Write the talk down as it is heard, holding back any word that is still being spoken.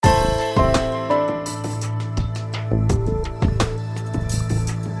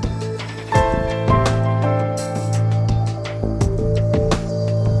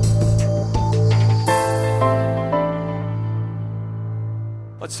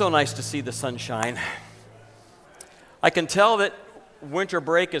It's so nice to see the sunshine. I can tell that winter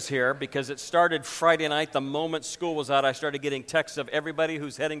break is here because it started Friday night. The moment school was out, I started getting texts of everybody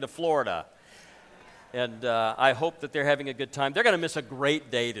who's heading to Florida. And I hope that they're having a good time. They're going to miss a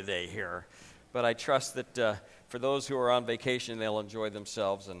great day today here. But I trust that for those who are on vacation, they'll enjoy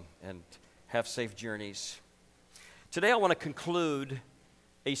themselves and have safe journeys. Today I want to conclude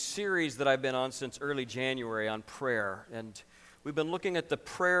a series that I've been on since early January on prayer. And we've been looking at the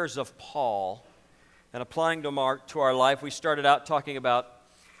prayers of Paul and applying them to our life. We started out talking about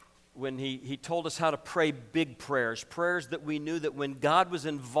when he told us how to pray big prayers, prayers that we knew that when God was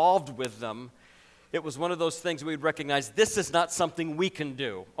involved with them, it was one of those things we'd recognize this is not something we can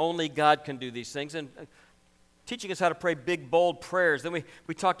do. Only God can do these things. And teaching us how to pray big, bold prayers. Then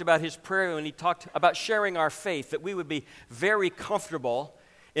we talked about his prayer when he talked about sharing our faith, that we would be very comfortable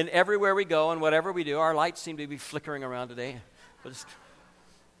in everywhere we go and whatever we do. Our lights seem to be flickering around today.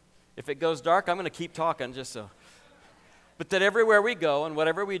 If it goes dark, I'm going to keep talking just so. But that everywhere we go and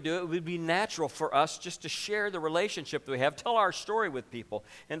whatever we do, it would be natural for us just to share the relationship that we have, tell our story with people,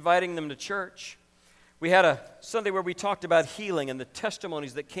 inviting them to church. We had a Sunday where we talked about healing, and the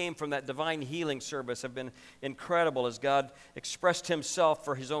testimonies that came from that divine healing service have been incredible as God expressed himself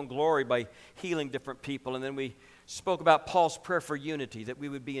for his own glory by healing different people. And then we spoke about Paul's prayer for unity, that we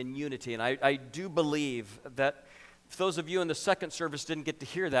would be in unity. And I do believe that if those of you in the second service didn't get to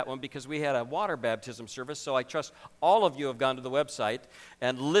hear that one because we had a water baptism service, so I trust all of you have gone to the website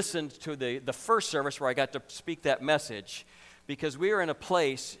and listened to the first service where I got to speak that message, because we are in a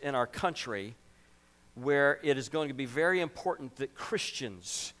place in our country where it is going to be very important that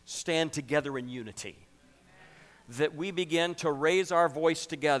Christians stand together in unity, that we begin to raise our voice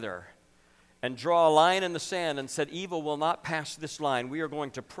together and draw a line in the sand and said, evil will not pass this line. We are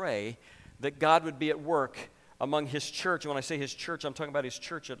going to pray that God would be at work among his church. And when I say his church, I'm talking about his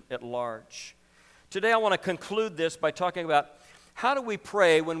church at large. Today I want to conclude this by talking about how do we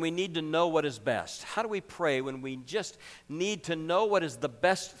pray when we need to know what is best? How do we pray when we just need to know what is the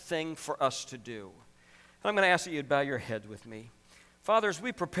best thing for us to do? And I'm going to ask that you'd bow your head with me. Father, as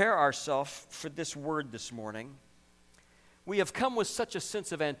we prepare ourselves for this word this morning, we have come with such a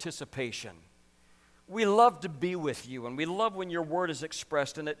sense of anticipation. We love to be with you, and we love when your word is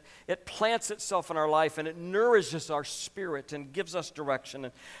expressed, and it plants itself in our life, and it nourishes our spirit and gives us direction.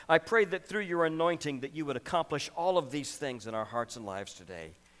 And I pray that through your anointing that you would accomplish all of these things in our hearts and lives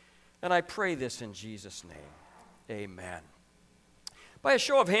today. And I pray this in Jesus' name. Amen. By a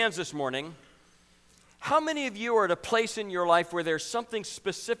show of hands this morning, how many of you are at a place in your life where there's something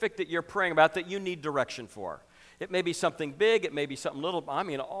specific that you're praying about that you need direction for? It may be something big, it may be something little, I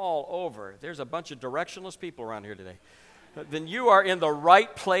mean all over. There's a bunch of directionless people around here today. Then you are in the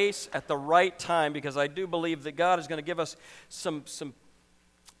right place at the right time, because I do believe that God is going to give us some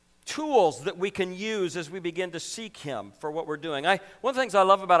tools that we can use as we begin to seek him for what we're doing. One of the things I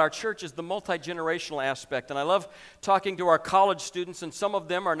love about our church is the multi-generational aspect, and I love talking to our college students, and some of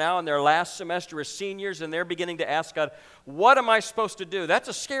them are now in their last semester as seniors, and they're beginning to ask God, what am I supposed to do? That's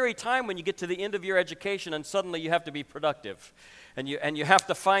a scary time when you get to the end of your education and suddenly you have to be productive, and you have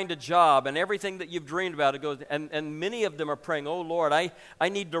to find a job, and everything that you've dreamed about, it goes, and many of them are praying, oh Lord, I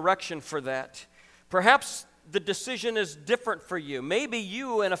need direction for that. Perhaps the decision is different for you. Maybe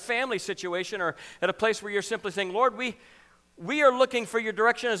you in a family situation or at a place where you're simply saying, Lord, we are looking for your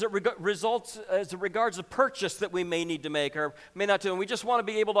direction as it regards a purchase that we may need to make or may not do, and we just want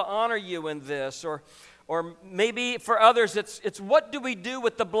to be able to honor you in this. Or maybe for others, it's what do we do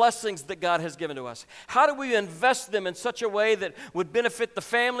with the blessings that God has given to us? How do we invest them in such a way that would benefit the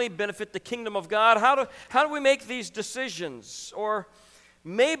family, benefit the kingdom of God? How do we make these decisions? Or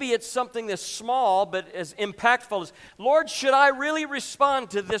maybe it's something that's small but as impactful as, Lord, should I really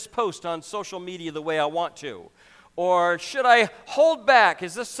respond to this post on social media the way I want to? Or should I hold back?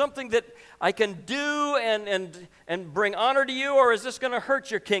 Is this something that I can do and bring honor to you, or is this going to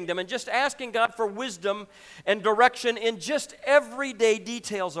hurt your kingdom? And just asking God for wisdom and direction in just everyday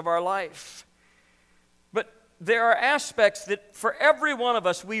details of our life. But there are aspects that for every one of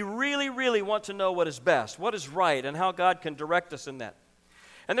us, we really, really want to know what is best, what is right, and how God can direct us in that.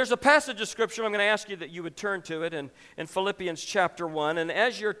 And there's a passage of Scripture, I'm going to ask you that you would turn to it in Philippians chapter 1. And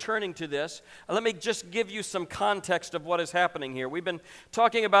as you're turning to this, let me just give you some context of what is happening here. We've been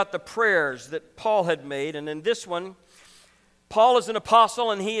talking about the prayers that Paul had made. And in this one, Paul is an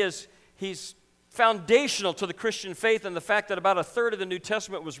apostle, and he's foundational to the Christian faith and the fact that about a third of the New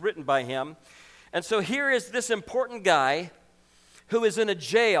Testament was written by him. And so here is this important guy who is in a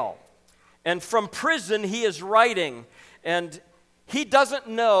jail. And from prison, he is writing. And He doesn't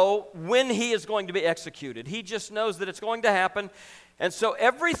know when he is going to be executed. He just knows that it's going to happen. And so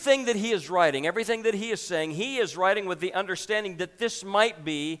everything that he is writing, everything that he is saying, he is writing with the understanding that this might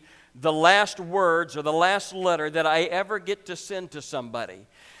be the last words or the last letter that I ever get to send to somebody.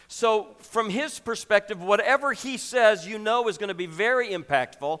 So from his perspective, whatever he says, you know, is going to be very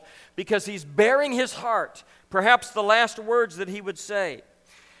impactful because he's bearing his heart, perhaps the last words that he would say.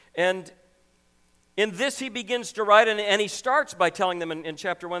 And in this he begins to write, and he starts by telling them in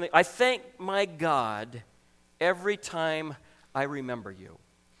chapter 1, I thank my God every time I remember you.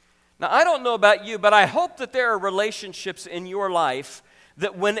 Now, I don't know about you, but I hope that there are relationships in your life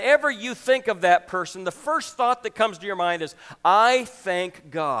that whenever you think of that person, the first thought that comes to your mind is, I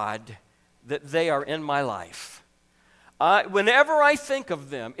thank God that they are in my life. Whenever I think of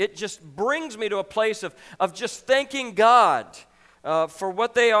them, it just brings me to a place of just thanking God for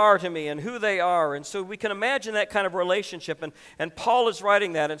what they are to me and who they are. And so we can imagine that kind of relationship, and Paul is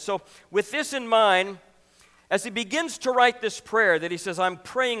writing that. And so with this in mind, as he begins to write this prayer that he says, I'm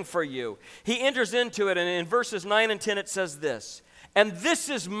praying for you, he enters into it, and in verses 9 and 10 it says this, and this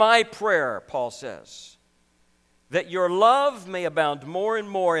is my prayer, Paul says, that your love may abound more and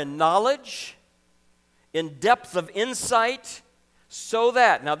more in knowledge, in depth of insight, so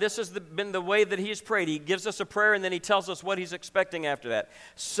that, now this has been the way that he's prayed. He gives us a prayer and then he tells us what he's expecting after that.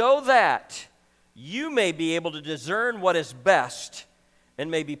 So that you may be able to discern what is best and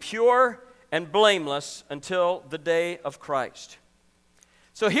may be pure and blameless until the day of Christ.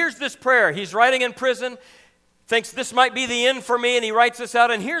 So here's this prayer. He's writing in prison, thinks this might be the end for me, and he writes this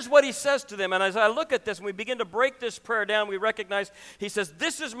out, and here's what he says to them. And as I look at this and we begin to break this prayer down, we recognize he says,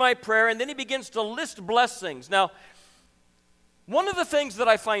 this is my prayer, and then he begins to list blessings. Now, one of the things that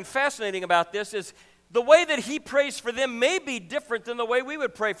I find fascinating about this is the way that he prays for them may be different than the way we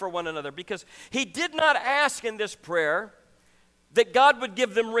would pray for one another, because he did not ask in this prayer that God would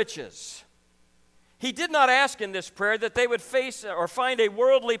give them riches. He did not ask in this prayer that they would face or find a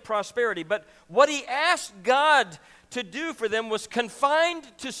worldly prosperity, but what he asked God to do for them was confined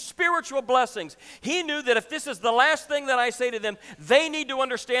to spiritual blessings. He knew that if this is the last thing that I say to them, they need to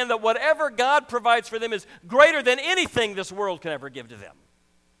understand that whatever God provides for them is greater than anything this world can ever give to them.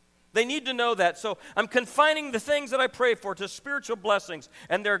 They need to know that. So I'm confining the things that I pray for to spiritual blessings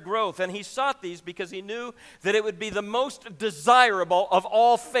and their growth. And he sought these because he knew that it would be the most desirable of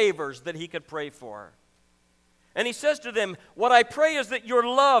all favors that he could pray for. And he says to them, what I pray is that your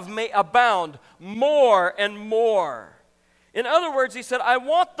love may abound more and more. In other words, he said, I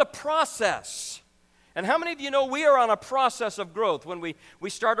want the process. And how many of you know we are on a process of growth when we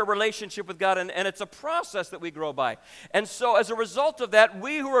start a relationship with God, and it's a process that we grow by. And so as a result of that,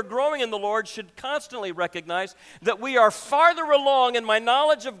 we who are growing in the Lord should constantly recognize that we are farther along in my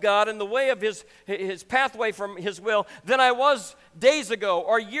knowledge of God and the way of His pathway from His will than I was days ago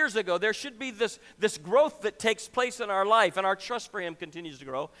or years ago. There should be this growth that takes place in our life, and our trust for Him continues to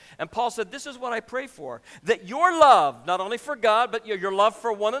grow. And Paul said, this is what I pray for, that your love, not only for God, but your love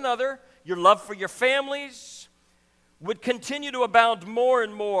for one another, your love for your families would continue to abound more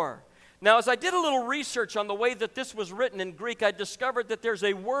and more. Now, as I did a little research on the way that this was written in Greek, I discovered that there's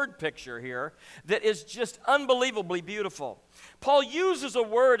a word picture here that is just unbelievably beautiful. Paul uses a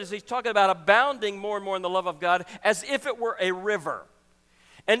word as he's talking about abounding more and more in the love of God as if it were a river.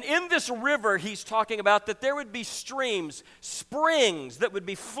 And in this river, he's talking about that there would be streams, springs that would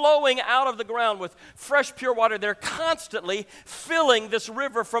be flowing out of the ground with fresh, pure water. They're constantly filling this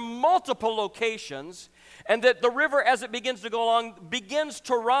river from multiple locations. And that the river, as it begins to go along, begins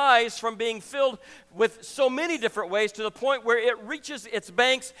to rise from being filled with so many different ways to the point where it reaches its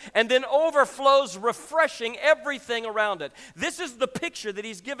banks and then overflows, refreshing everything around it. This is the picture that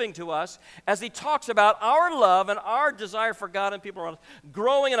he's giving to us as he talks about our love and our desire for God and people around us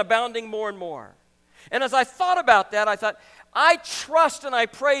growing and abounding more and more. And as I thought about that, I thought, I trust and I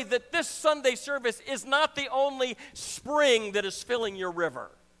pray that this Sunday service is not the only spring that is filling your river.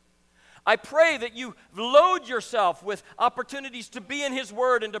 I pray that you load yourself with opportunities to be in His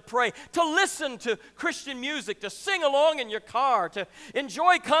Word and to pray, to listen to Christian music, to sing along in your car, to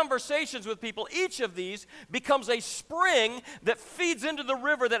enjoy conversations with people. Each of these becomes a spring that feeds into the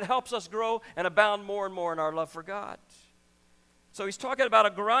river that helps us grow and abound more and more in our love for God. So he's talking about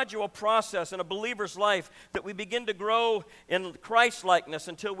a gradual process in a believer's life that we begin to grow in Christ-likeness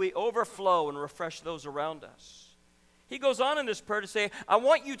until we overflow and refresh those around us. He goes on in this prayer to say, I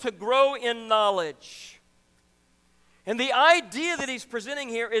want you to grow in knowledge. And the idea that he's presenting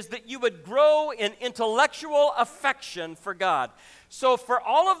here is that you would grow in intellectual affection for God. So for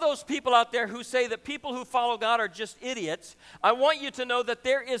all of those people out there who say that people who follow God are just idiots, I want you to know that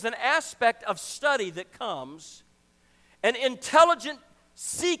there is an aspect of study that comes, an intelligent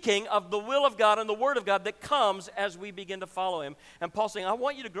seeking of the will of God and the Word of God that comes as we begin to follow Him. And Paul's saying, I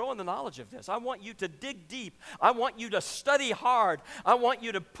want you to grow in the knowledge of this. I want you to dig deep. I want you to study hard. I want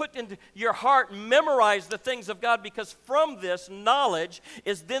you to put into your heart, memorize the things of God, because from this knowledge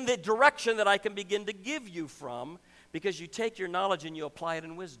is then the direction that I can begin to give you from, because you take your knowledge and you apply it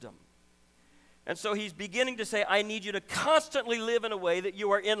in wisdom. And so he's beginning to say, I need you to constantly live in a way that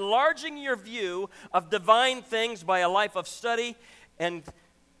you are enlarging your view of divine things by a life of study and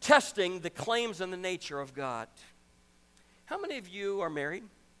testing the claims and the nature of God. How many of you are married?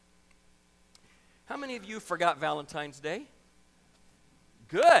 How many of you forgot Valentine's Day?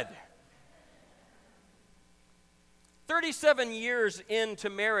 Good. 37 years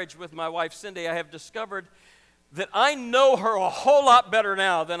into marriage with my wife, Cindy, I have discovered that I know her a whole lot better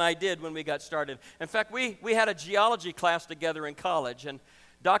now than I did when we got started. In fact, we had a geology class together in college, and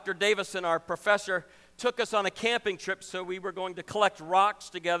Dr. Davison, our professor, took us on a camping trip, so we were going to collect rocks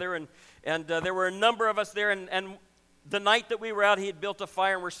together, and there were a number of us there, and the night that we were out, he had built a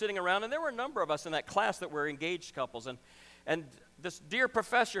fire, and we're sitting around, and there were a number of us in that class that were engaged couples, and this dear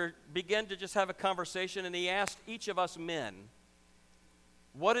professor began to just have a conversation, and he asked each of us men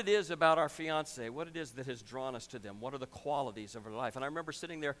what it is about our fiancé, what it is that has drawn us to them, what are the qualities of our life. And I remember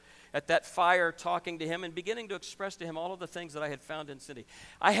sitting there at that fire talking to him and beginning to express to him all of the things that I had found in Cindy.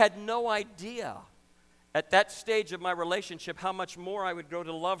 I had no idea at that stage of my relationship how much more I would grow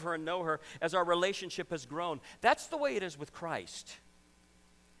to love her and know her as our relationship has grown. That's the way it is with Christ.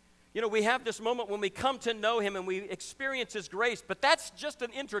 You know, we have this moment when we come to know Him and we experience His grace, but that's just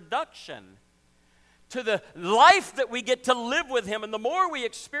an introduction to the life that we get to live with Him. And the more we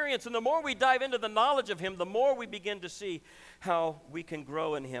experience and the more we dive into the knowledge of Him, the more we begin to see how we can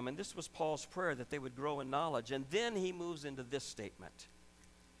grow in Him. And this was Paul's prayer, that they would grow in knowledge. And then he moves into this statement.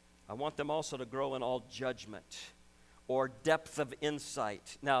 I want them also to grow in all judgment or depth of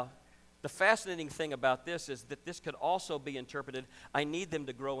insight. Now, the fascinating thing about this is that this could also be interpreted, I need them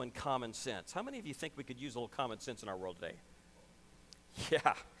to grow in common sense. How many of you think we could use a little common sense in our world today?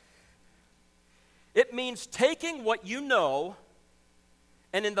 Yeah. It means taking what you know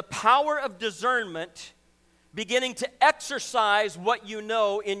and in the power of discernment, beginning to exercise what you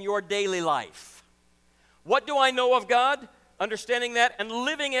know in your daily life. What do I know of God? Understanding that and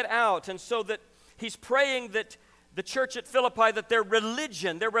living it out. And so that he's praying that the church at Philippi, that their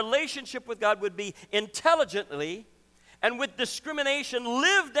religion, their relationship with God would be intelligently and with discrimination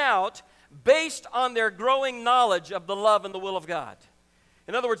lived out based on their growing knowledge of the love and the will of God.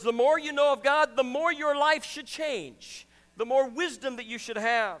 In other words, the more you know of God, the more your life should change, the more wisdom that you should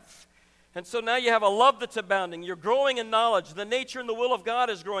have. And so now you have a love that's abounding. You're growing in knowledge. The nature and the will of God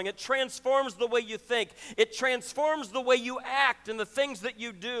is growing. It transforms the way you think. It transforms the way you act and the things that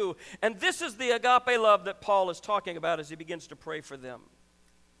you do. And this is the agape love that Paul is talking about as he begins to pray for them.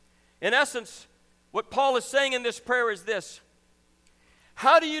 In essence, what Paul is saying in this prayer is this: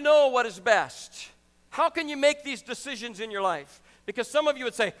 how do you know what is best? How can you make these decisions in your life? Because some of you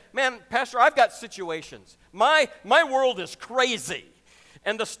would say, man, Pastor, I've got situations. My world is crazy.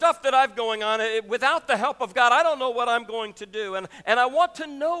 And the stuff that I've going on, without the help of God, I don't know what I'm going to do. And I want to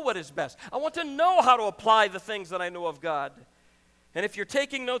know what is best. I want to know how to apply the things that I know of God. And if you're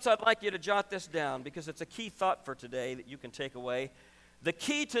taking notes, I'd like you to jot this down, because it's a key thought for today that you can take away. The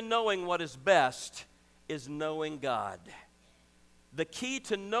key to knowing what is best is knowing God. The key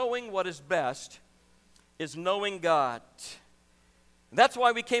to knowing what is best is knowing God. That's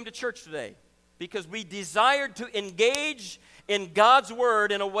why we came to church today, because we desired to engage in God's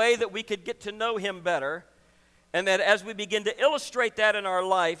Word in a way that we could get to know Him better, and that as we begin to illustrate that in our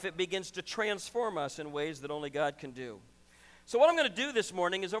life, it begins to transform us in ways that only God can do. So what I'm going to do this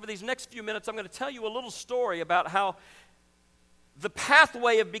morning is, over these next few minutes, I'm going to tell you a little story about how the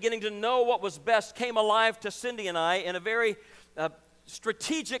pathway of beginning to know what was best came alive to Cindy and I in a very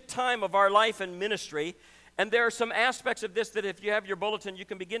strategic time of our life and ministry. And there are some aspects of this that, if you have your bulletin, you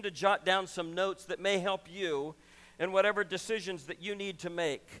can begin to jot down some notes that may help you in whatever decisions that you need to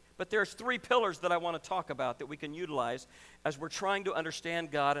make. But there's 3 pillars that I want to talk about that we can utilize as we're trying to understand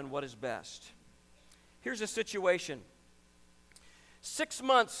God and what is best. Here's a situation. 6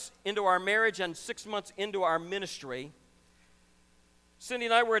 months into our marriage and 6 months into our ministry, Cindy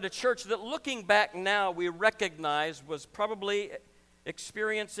and I were at a church that, looking back now, we recognize was probably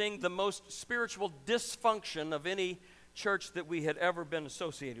experiencing the most spiritual dysfunction of any church that we had ever been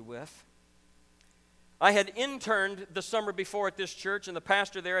associated with. I had interned the summer before at this church, and the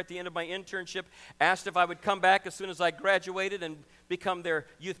pastor there at the end of my internship asked if I would come back as soon as I graduated and become their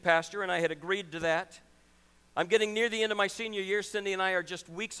youth pastor, and I had agreed to that. I'm getting near the end of my senior year. Cindy and I are just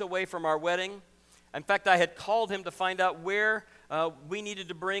weeks away from our wedding. In fact, I had called him to find out where we needed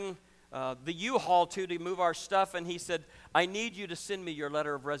to bring the U-Haul to move our stuff, and he said, I need you to send me your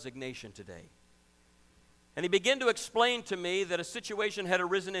letter of resignation today. And he began to explain to me that a situation had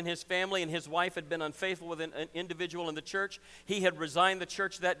arisen in his family, and his wife had been unfaithful with an individual in the church. He had resigned the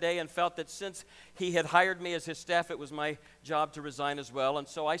church that day and felt that since he had hired me as his staff, it was my job to resign as well. And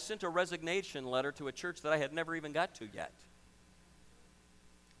so I sent a resignation letter to a church that I had never even got to yet.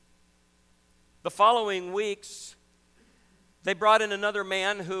 The following weeks, they brought in another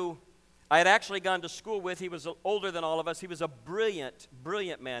man who I had actually gone to school with. He was older than all of us. He was a brilliant,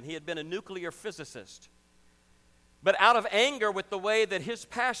 brilliant man. He had been a nuclear physicist. But out of anger with the way that his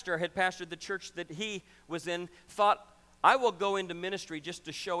pastor had pastored the church that he was in, thought, I will go into ministry just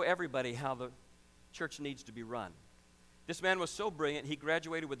to show everybody how the church needs to be run. This man was so brilliant, he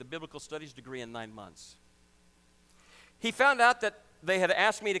graduated with a biblical studies degree in 9 months. He found out that they had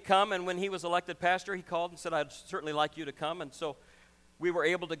asked me to come, and when he was elected pastor, he called and said, I'd certainly like you to come. And so we were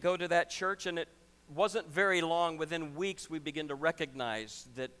able to go to that church, and it wasn't very long. Within weeks, we began to recognize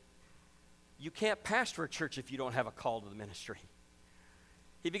that you can't pastor a church if you don't have a call to the ministry.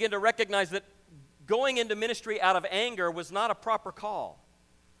 He began to recognize that going into ministry out of anger was not a proper call,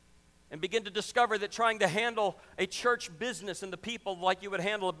 and began to discover that trying to handle a church business and the people like you would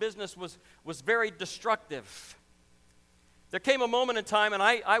handle a business was very destructive. There came a moment in time, and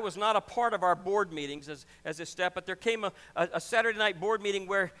I was not a part of our board meetings as a step, but there came a Saturday night board meeting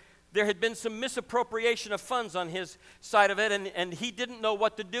where there had been some misappropriation of funds on his side of it, and he didn't know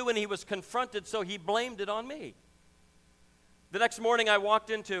what to do, and he was confronted, so he blamed it on me. The next morning, I walked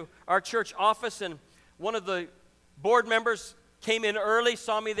into our church office, and one of the board members came in early,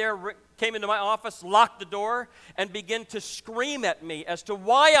 saw me there, came into my office, locked the door, and began to scream at me as to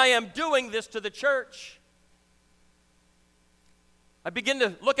why I am doing this to the church. I began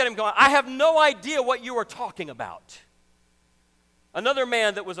to look at him going, I have no idea what you are talking about. Another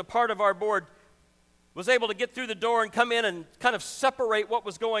man that was a part of our board was able to get through the door and come in and kind of separate what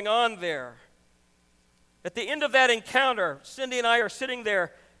was going on there. At the end of that encounter, Cindy and I are sitting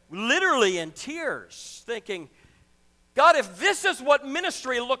there literally in tears, thinking, God, if this is what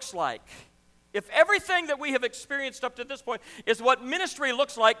ministry looks like, if everything that we have experienced up to this point is what ministry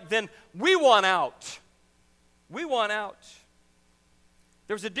looks like, then we want out. We want out.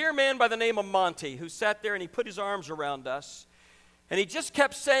 There was a dear man by the name of Monty who sat there and he put his arms around us. And he just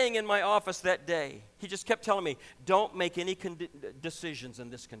kept saying in my office that day, he just kept telling me, don't make any decisions in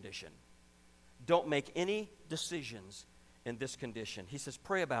this condition. Don't make any decisions in this condition. He says,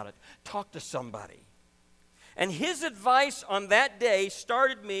 pray about it. Talk to somebody. And his advice on that day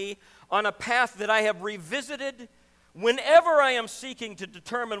started me on a path that I have revisited whenever I am seeking to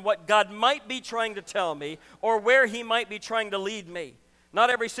determine what God might be trying to tell me or where he might be trying to lead me. Not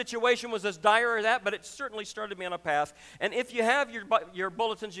every situation was as dire as that, but it certainly started me on a path. And if you have your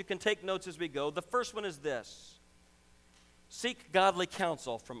bulletins, you can take notes as we go. The first one is this: seek godly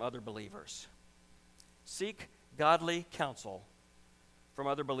counsel from other believers. Seek godly counsel from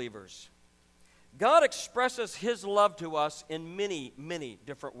other believers. God expresses his love to us in many, many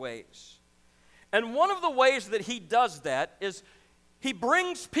different ways. And one of the ways that he does that is he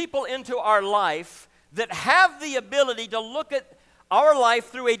brings people into our life that have the ability to look at our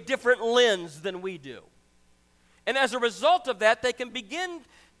life through a different lens than we do. And as a result of that, they can begin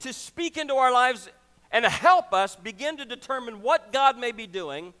to speak into our lives and help us begin to determine what God may be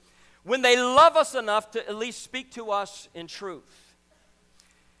doing when they love us enough to at least speak to us in truth.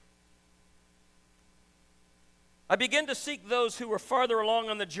 I began to seek those who were farther along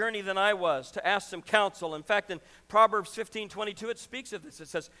on the journey than I was to ask them counsel. In fact, in Proverbs 15:22, it speaks of this. It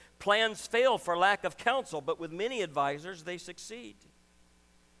says, plans fail for lack of counsel, but with many advisors they succeed.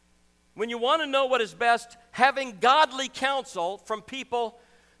 When you want to know what is best, having godly counsel from people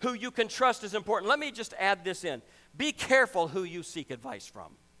who you can trust is important. Let me just add this in. Be careful who you seek advice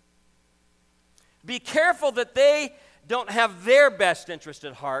from. Be careful that they don't have their best interest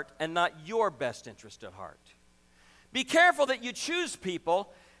at heart and not your best interest at heart. Be careful that you choose people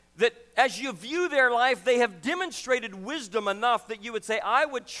that as you view their life, they have demonstrated wisdom enough that you would say, I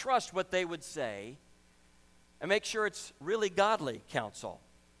would trust what they would say, and make sure it's really godly counsel.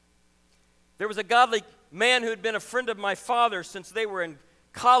 There was a godly man who had been a friend of my father since they were in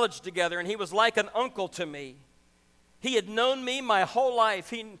college together, and he was like an uncle to me. He had known me my whole life.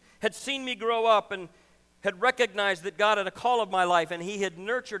 He had seen me grow up and had recognized that God had a call of my life, and he had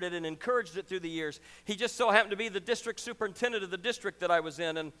nurtured it and encouraged it through the years. He just so happened to be the district superintendent of the district that I was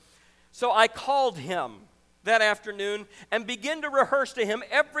in, and so I called him that afternoon and began to rehearse to him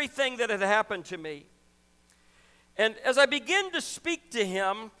everything that had happened to me. And as I began to speak to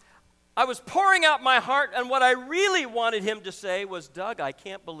him, I was pouring out my heart, and what I really wanted him to say was, Doug, I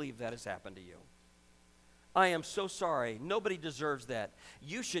can't believe that has happened to you. I am so sorry. Nobody deserves that.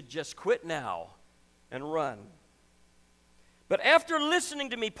 You should just quit now and run. But after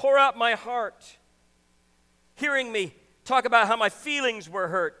listening to me pour out my heart, hearing me talk about how my feelings were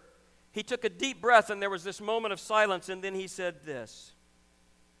hurt, he took a deep breath, and there was this moment of silence, and then he said this.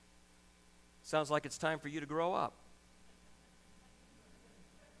 Sounds like it's time for you to grow up.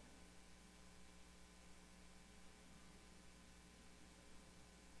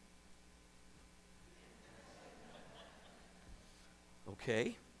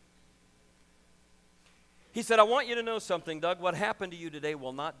 Okay. He said, I want you to know something, Doug. What happened to you today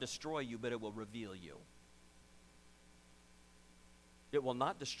will not destroy you, but it will reveal you. It will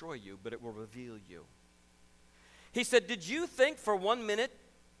not destroy you, but it will reveal you. He said, did you think for 1 minute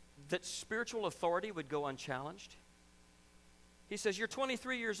that spiritual authority would go unchallenged? He says, you're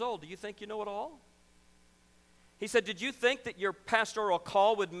 23 years old. Do you think you know it all? He said, did you think that your pastoral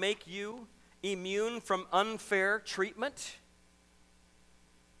call would make you immune from unfair treatment?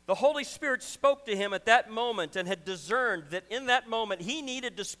 The Holy Spirit spoke to him at that moment and had discerned that in that moment he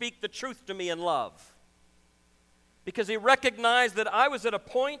needed to speak the truth to me in love. Because he recognized that I was at a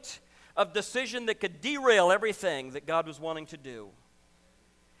point of decision that could derail everything that God was wanting to do.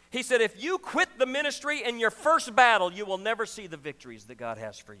 He said, if you quit the ministry in your first battle, you will never see the victories that God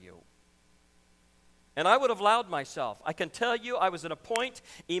has for you. And I would have allowed myself. I can tell you I was at a point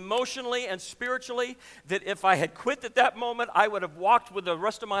emotionally and spiritually that if I had quit at that moment, I would have walked with the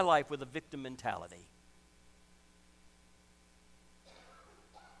rest of my life with a victim mentality.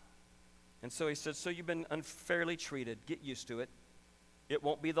 And so he said, so you've been unfairly treated. Get used to it. It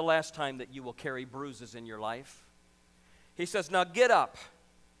won't be the last time that you will carry bruises in your life. He says, now get up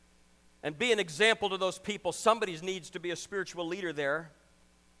and be an example to those people. Somebody needs to be a spiritual leader there.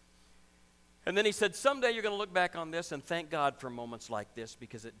 And then he said, someday you're going to look back on this and thank God for moments like this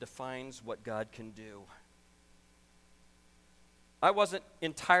because it defines what God can do. I wasn't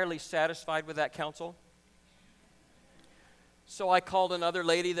entirely satisfied with that counsel. So I called another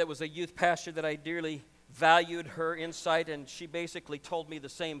lady that was a youth pastor that I dearly valued her insight, and she basically told me the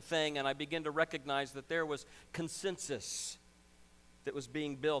same thing, and I began to recognize that there was consensus that was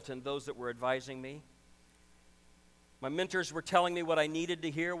being built in those that were advising me. My mentors were telling me what I needed to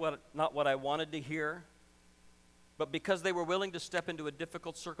hear, not what I wanted to hear. But because they were willing to step into a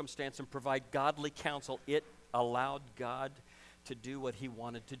difficult circumstance and provide godly counsel, it allowed God to do what he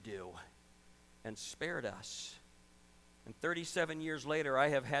wanted to do and spared us. And 37 years later, I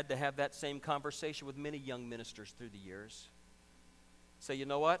have had to have that same conversation with many young ministers through the years. Say, you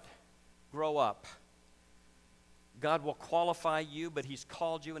know what? Grow up. God will qualify you, but he's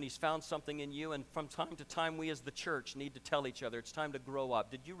called you and he's found something in you. And from time to time, we as the church need to tell each other, it's time to grow up.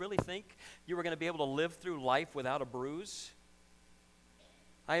 Did you really think you were going to be able to live through life without a bruise?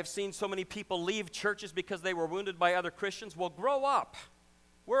 I have seen so many people leave churches because they were wounded by other Christians. Well, grow up.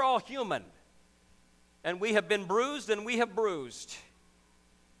 We're all human. And we have been bruised and we have bruised.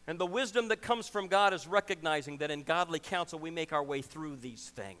 And the wisdom that comes from God is recognizing that in godly counsel we make our way through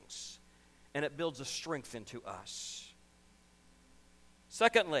these things. And it builds a strength into us.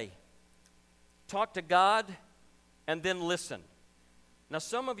 Secondly, talk to God and then listen. Now,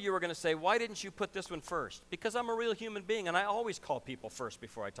 some of you are going to say, why didn't you put this one first? Because I'm a real human being, and I always call people first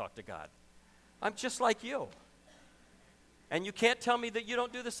before I talk to God. I'm just like you. And you can't tell me that you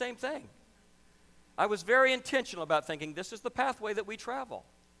don't do the same thing. I was very intentional about thinking this is the pathway that we travel.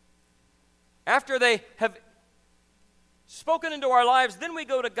 After they have spoken into our lives, then we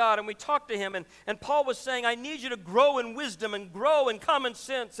go to God and we talk to him. And Paul was saying, I need you to grow in wisdom and grow in common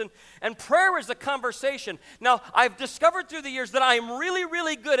sense. And prayer is a conversation. Now, I've discovered through the years that I am really,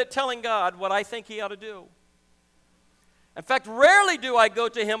 really good at telling God what I think he ought to do. In fact, rarely do I go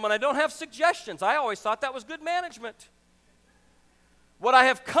to him when I don't have suggestions. I always thought that was good management. What I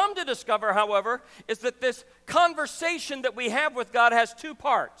have come to discover, however, is that this conversation that we have with God has two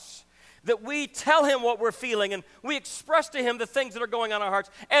parts. That we tell him what we're feeling and we express to him the things that are going on in our hearts.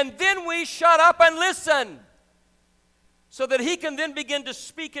 And then we shut up and listen so that he can then begin to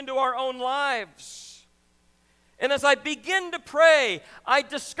speak into our own lives. And as I begin to pray, I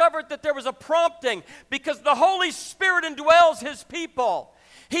discovered that there was a prompting because the Holy Spirit indwells his people.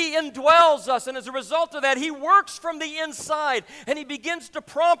 He indwells us, and as a result of that, he works from the inside, and he begins to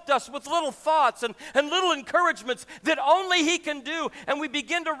prompt us with little thoughts and little encouragements that only he can do, and we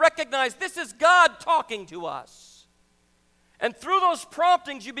begin to recognize this is God talking to us. And through those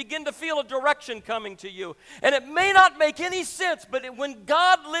promptings, you begin to feel a direction coming to you. And it may not make any sense, but when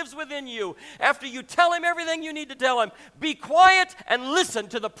God lives within you, after you tell Him everything you need to tell Him, be quiet and listen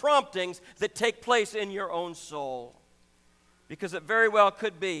to the promptings that take place in your own soul. Because it very well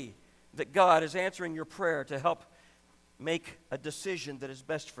could be that God is answering your prayer to help make a decision that is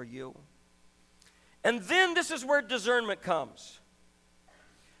best for you. And then this is where discernment comes.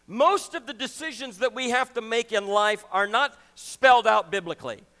 Most of the decisions that we have to make in life are not spelled out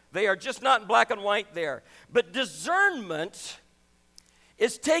biblically. They are just not in black and white there. But discernment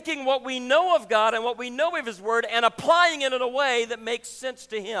is taking what we know of God and what we know of His Word and applying it in a way that makes sense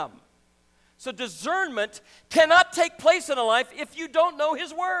to Him. So discernment cannot take place in a life if you don't know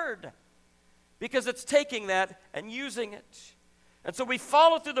His Word, because it's taking that and using it. And so we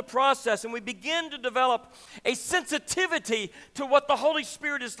follow through the process and we begin to develop a sensitivity to what the Holy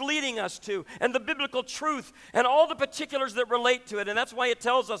Spirit is leading us to and the biblical truth and all the particulars that relate to it. And that's why it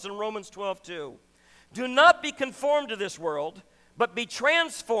tells us in Romans 12:2, do not be conformed to this world, but be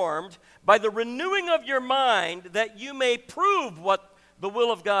transformed by the renewing of your mind, that you may prove what the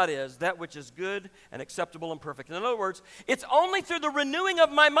will of God is, that which is good and acceptable and perfect. In other words, it's only through the renewing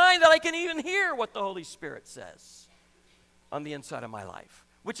of my mind that I can even hear what the Holy Spirit says on the inside of my life.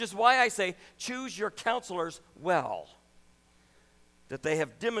 Which is why I say, choose your counselors well, that they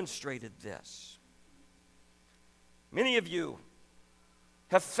have demonstrated this. Many of you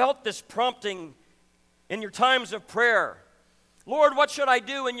have felt this prompting in your times of prayer. Lord, what should I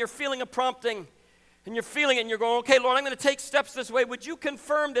do? And you're feeling a prompting, and you're feeling it, and you're going, okay, Lord, I'm going to take steps this way. Would you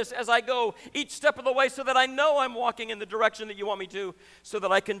confirm this as I go each step of the way so that I know I'm walking in the direction that you want me to, so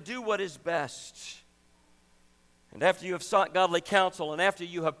that I can do what is best? And after you have sought godly counsel, and after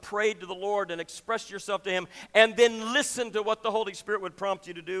you have prayed to the Lord and expressed yourself to Him, and then listened to what the Holy Spirit would prompt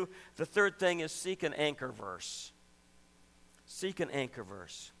you to do, the third thing is seek an anchor verse. Seek an anchor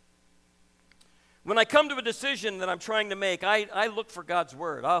verse. When I come to a decision that I'm trying to make, I look for God's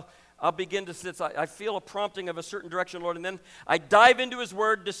Word. I'll begin to sit. I feel a prompting of a certain direction, Lord, and then I dive into His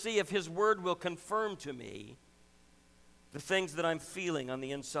Word to see if His Word will confirm to me the things that I'm feeling on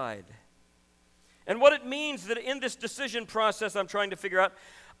the inside. And what it means that in this decision process I'm trying to figure out,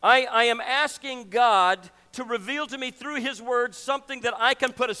 I am asking God to reveal to me through His Word something that I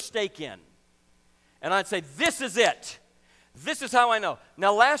can put a stake in. And I'd say, this is it. This is how I know.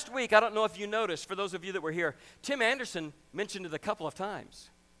 Now, last week, I don't know if you noticed, for those of you that were here, Tim Anderson mentioned it a couple of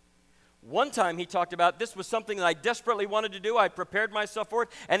times. One time he talked about this was something that I desperately wanted to do. I prepared myself for it.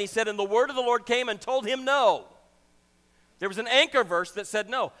 And he said, and the word of the Lord came and told him no. There was an anchor verse that said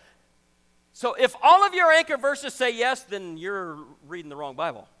no. So if all of your anchor verses say yes, then you're reading the wrong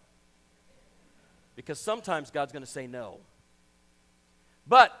Bible. Because sometimes God's going to say no.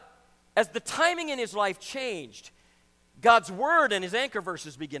 But as the timing in his life changed, God's word and his anchor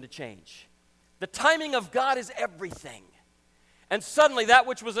verses begin to change. The timing of God is everything. And suddenly that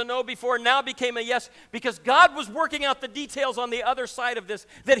which was a no before now became a yes, because God was working out the details on the other side of this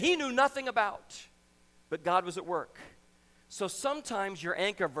that he knew nothing about. But God was at work. So sometimes your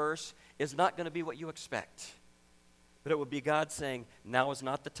anchor verse is not going to be what you expect. But it will be God saying, now is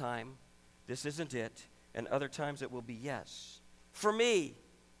not the time, this isn't it, and other times it will be yes. For me,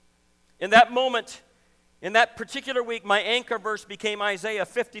 in that moment, in that particular week, my anchor verse became Isaiah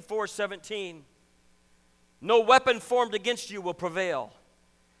 54:17. No weapon formed against you will prevail,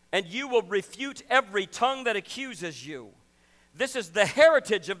 and you will refute every tongue that accuses you. This is the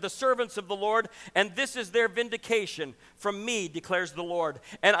heritage of the servants of the Lord, and this is their vindication from me, declares the Lord.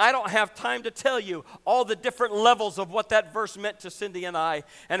 And I don't have time to tell you all the different levels of what that verse meant to Cindy and I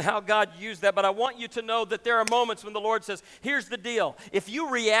and how God used that, but I want you to know that there are moments when the Lord says, here's the deal. If you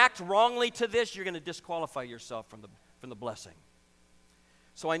react wrongly to this, you're going to disqualify yourself from the blessing.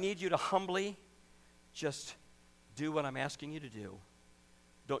 So I need you to humbly just do what I'm asking you to do.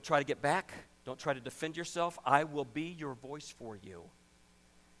 Don't try to get back. Don't try to defend yourself. I will be your voice for you.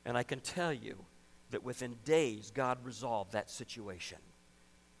 And I can tell you that within days, God resolved that situation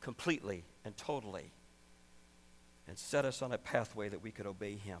completely and totally and set us on a pathway that we could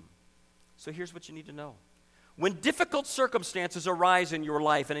obey him. So here's what you need to know. When difficult circumstances arise in your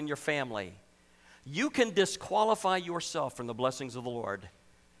life and in your family, you can disqualify yourself from the blessings of the Lord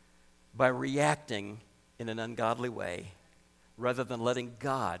by reacting in an ungodly way rather than letting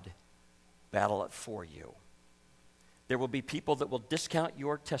God battle it for you. There will be people that will discount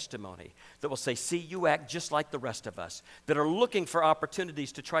your testimony, that will say, see, you act just like the rest of us, that are looking for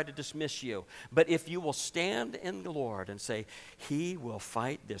opportunities to try to dismiss you. But if you will stand in the Lord and say, he will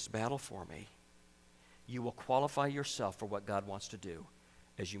fight this battle for me, you will qualify yourself for what God wants to do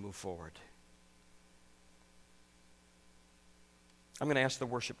as you move forward. I'm going to ask the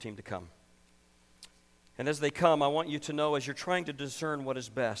worship team to come. And as they come, I want you to know, as you're trying to discern what is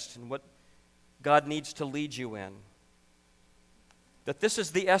best and what God needs to lead you in, that this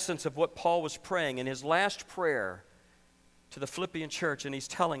is the essence of what Paul was praying in his last prayer to the Philippian church, and he's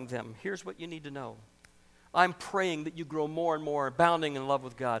telling them, here's what you need to know. I'm praying that you grow more and more, abounding in love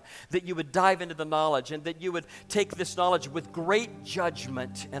with God, that you would dive into the knowledge, and that you would take this knowledge with great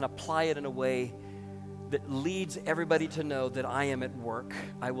judgment and apply it in a way that leads everybody to know that I am at work.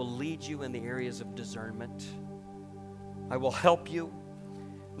 I will lead you in the areas of discernment. I will help you,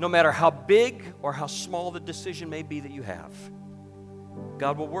 no matter how big or how small the decision may be that you have.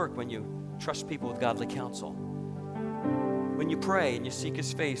 God will work when you trust people with godly counsel. When you pray and you seek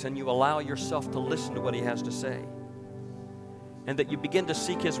His face and you allow yourself to listen to what He has to say. And that you begin to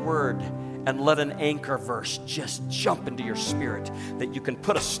seek His Word and let an anchor verse just jump into your spirit that you can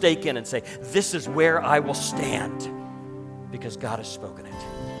put a stake in and say, this is where I will stand because God has spoken it.